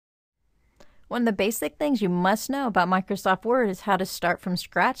One of the basic things you must know about Microsoft Word is how to start from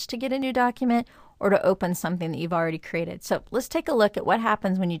scratch to get a new document or to open something that you've already created. So let's take a look at what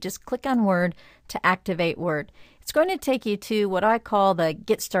happens when you just click on Word to activate Word. It's going to take you to what I call the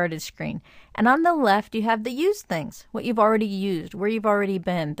Get Started screen. And on the left, you have the Use Things, what you've already used, where you've already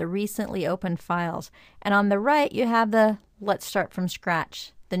been, the recently opened files. And on the right, you have the Let's Start from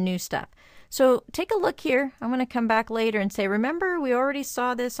Scratch, the new stuff. So take a look here. I'm going to come back later and say, remember, we already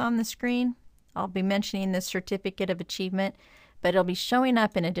saw this on the screen. I'll be mentioning this certificate of achievement, but it'll be showing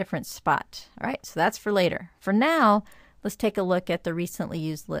up in a different spot. All right, so that's for later. For now, let's take a look at the recently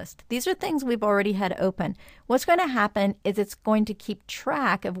used list. These are things we've already had open. What's going to happen is it's going to keep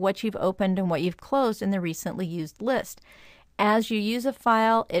track of what you've opened and what you've closed in the recently used list. As you use a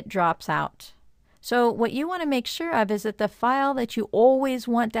file, it drops out. So what you want to make sure of is that the file that you always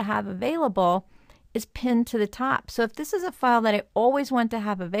want to have available is pinned to the top. So if this is a file that I always want to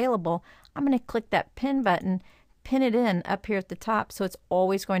have available, I'm going to click that pin button, pin it in up here at the top, so it's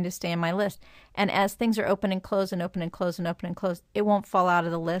always going to stay in my list. And as things are open and close and open and close and open and close, it won't fall out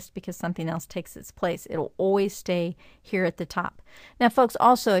of the list because something else takes its place. It'll always stay here at the top. Now folks,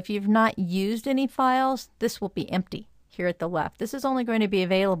 also if you've not used any files, this will be empty here at the left. This is only going to be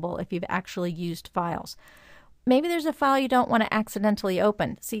available if you've actually used files. Maybe there's a file you don't want to accidentally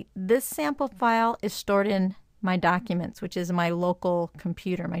open. See, this sample file is stored in my documents, which is my local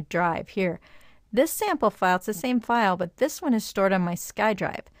computer, my drive here. This sample file, it's the same file, but this one is stored on my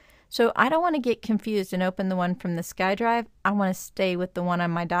SkyDrive. So I don't want to get confused and open the one from the SkyDrive. I want to stay with the one on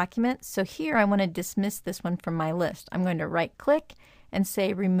my documents. So here I want to dismiss this one from my list. I'm going to right click and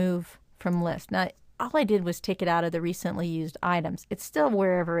say remove from list. Now all I did was take it out of the recently used items. It's still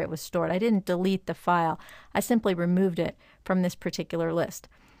wherever it was stored. I didn't delete the file. I simply removed it from this particular list.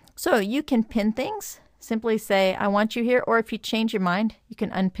 So you can pin things. Simply say, I want you here, or if you change your mind, you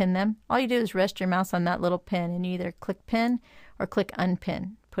can unpin them. All you do is rest your mouse on that little pin and you either click pin or click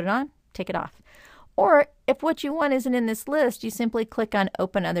unpin. Put it on, take it off. Or if what you want isn't in this list, you simply click on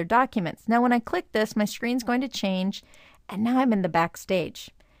Open Other Documents. Now when I click this, my screen's going to change, and now I'm in the Backstage.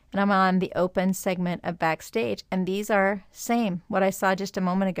 And I'm on the Open segment of Backstage, and these are same, what I saw just a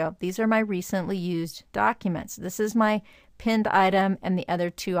moment ago. These are my recently used documents. This is my pinned item and the other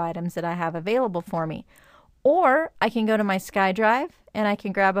two items that I have available for me. Or I can go to my SkyDrive and I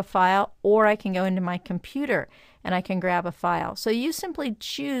can grab a file, or I can go into my computer and I can grab a file. So you simply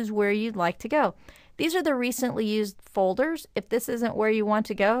choose where you'd like to go. These are the recently used folders. If this isn't where you want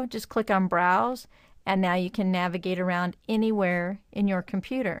to go, just click on Browse, and now you can navigate around anywhere in your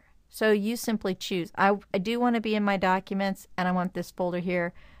computer. So you simply choose. I do want to be in my documents, and I want this folder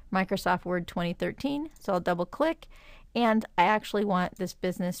here, Microsoft Word 2013. So I'll double click, and I actually want this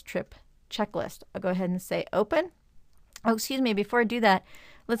business trip checklist. I'll go ahead and say open. Oh, excuse me, before I do that,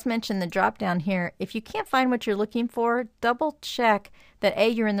 let's mention the drop down here. If you can't find what you're looking for, double check that A,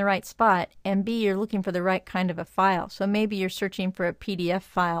 you're in the right spot, and B, you're looking for the right kind of a file. So maybe you're searching for a PDF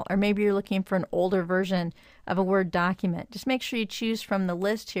file, or maybe you're looking for an older version of a Word document. Just make sure you choose from the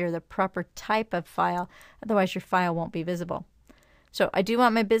list here the proper type of file, otherwise your file won't be visible. So I do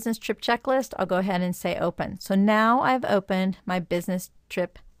want my business trip checklist. I'll go ahead and say open. So now I've opened my business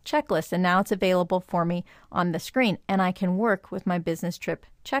trip checklist, and now it's available for me on the screen, and I can work with my business trip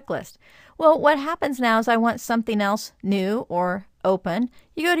checklist. Well, what happens now is I want something else new or open.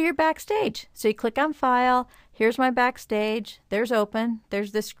 You go to your Backstage. So you click on File. Here's my Backstage. There's Open.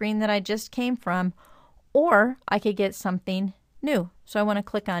 There's the screen that I just came from. Or I could get something new. So I want to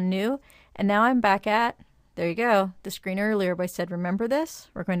click on New, and now I'm back at, there you go, the screen earlier where I said, remember this?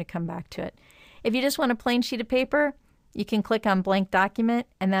 We're going to come back to it. If you just want a plain sheet of paper, you can click on Blank Document,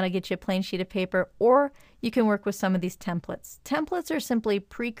 and that'll get you a plain sheet of paper, or you can work with some of these templates. Templates are simply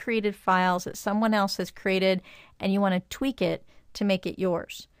pre-created files that someone else has created, and you want to tweak it to make it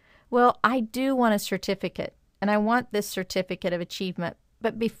yours. Well, I do want a certificate, and I want this certificate of achievement.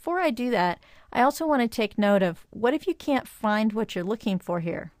 But before I do that, I also want to take note of, what if you can't find what you're looking for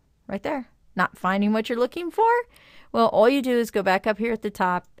here? Right there. Not finding what you're looking for? Well, all you do is go back up here at the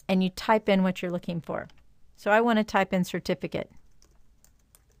top, and you type in what you're looking for. So I want to type in certificate.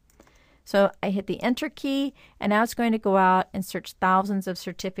 So I hit the enter key, and now it's going to go out and search thousands of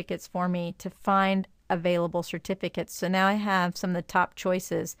certificates for me to find available certificates. So now I have some of the top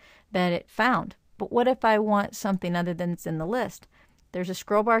choices that it found. But what if I want something other than it's in the list? There's a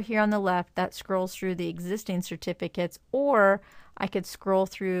scroll bar here on the left that scrolls through the existing certificates, or I could scroll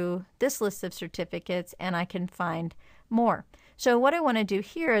through this list of certificates and I can find more. So what I want to do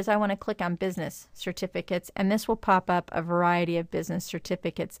here is I want to click on business certificates, and this will pop up a variety of business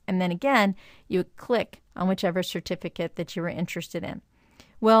certificates. And then again, you would click on whichever certificate that you were interested in.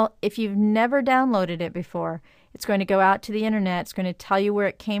 Well, if you've never downloaded it before, it's going to go out to the internet. It's going to tell you where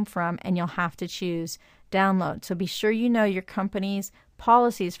it came from, and you'll have to choose download. So be sure you know your company's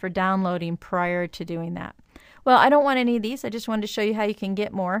policies for downloading prior to doing that. Well, I don't want any of these. I just wanted to show you how you can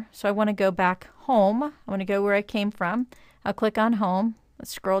get more. So I want to go back home. I want to go where I came from. I'll click on home.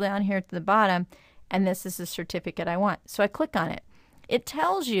 Let's scroll down here to the bottom, and this is the certificate I want. So I click on it. It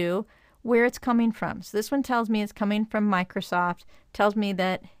tells you where it's coming from. So this one tells me it's coming from Microsoft, tells me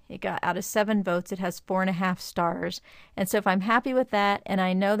that it got out of 7 votes, it has 4.5 stars. And so if I'm happy with that and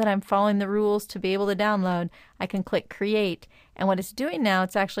I know that I'm following the rules to be able to download, I can click create. And what it's doing now,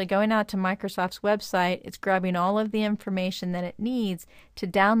 it's actually going out to Microsoft's website. It's grabbing all of the information that it needs to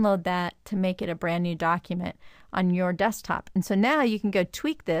download that to make it a brand new document on your desktop. And so now you can go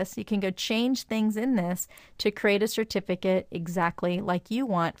tweak this. You can go change things in this to create a certificate exactly like you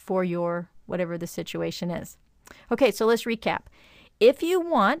want for your whatever the situation is. Okay, so let's recap. If you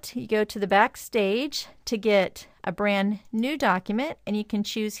want, you go to the backstage to get a brand new document, and you can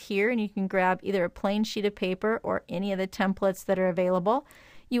choose here, and you can grab either a plain sheet of paper or any of the templates that are available.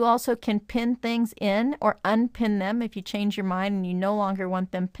 You also can pin things in or unpin them if you change your mind and you no longer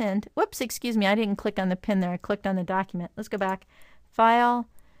want them pinned. Whoops, excuse me, I didn't click on the pin there. I clicked on the document. Let's go back. File,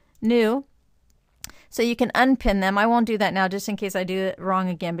 New. So you can unpin them. I won't do that now just in case I do it wrong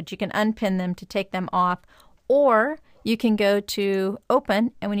again, but you can unpin them to take them off. Or you can go to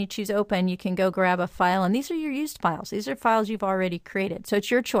Open, and when you choose Open, you can go grab a file, and these are your used files. These are files you've already created. So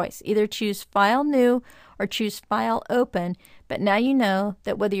it's your choice. Either choose File New or choose File Open, but now you know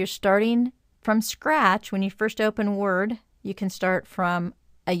that whether you're starting from scratch, when you first open Word, you can start from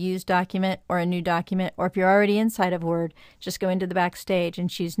a used document or a new document, or if you're already inside of Word, just go into the backstage and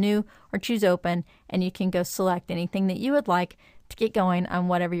choose New or choose Open, and you can go select anything that you would like to get going on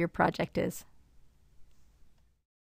whatever your project is.